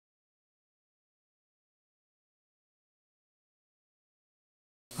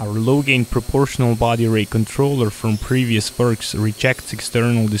Our low-gain proportional body rate controller from previous works rejects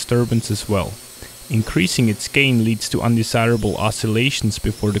external disturbance as well. Increasing its gain leads to undesirable oscillations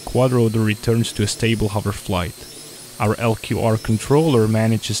before the quadrotor returns to a stable hover flight. Our LQR controller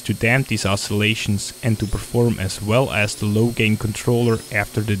manages to damp these oscillations and to perform as well as the low-gain controller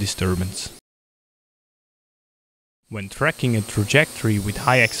after the disturbance. When tracking a trajectory with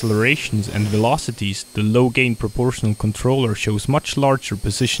high accelerations and velocities, the low-gain proportional controller shows much larger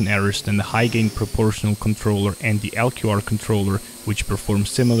position errors than the high-gain proportional controller and the LQR controller, which perform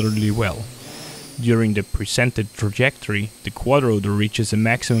similarly well. During the presented trajectory, the quadrotor reaches a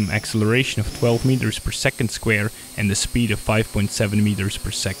maximum acceleration of 12 meters per second square and a speed of 5.7 meters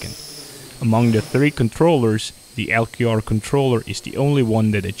per second. Among the three controllers, the LQR controller is the only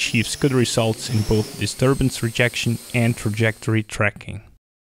one that achieves good results in both disturbance rejection and trajectory tracking.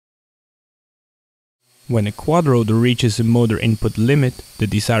 When a quadrotor reaches a motor input limit, the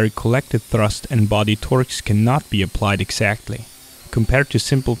desired collective thrust and body torques cannot be applied exactly. Compared to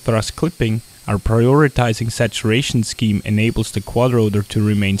simple thrust clipping, our prioritizing saturation scheme enables the quadrotor to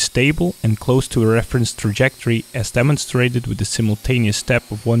remain stable and close to a reference trajectory as demonstrated with a simultaneous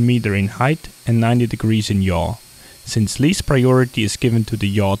step of 1 meter in height and 90 degrees in yaw. Since least priority is given to the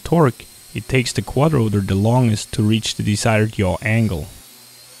yaw torque, it takes the quadrotor the longest to reach the desired yaw angle.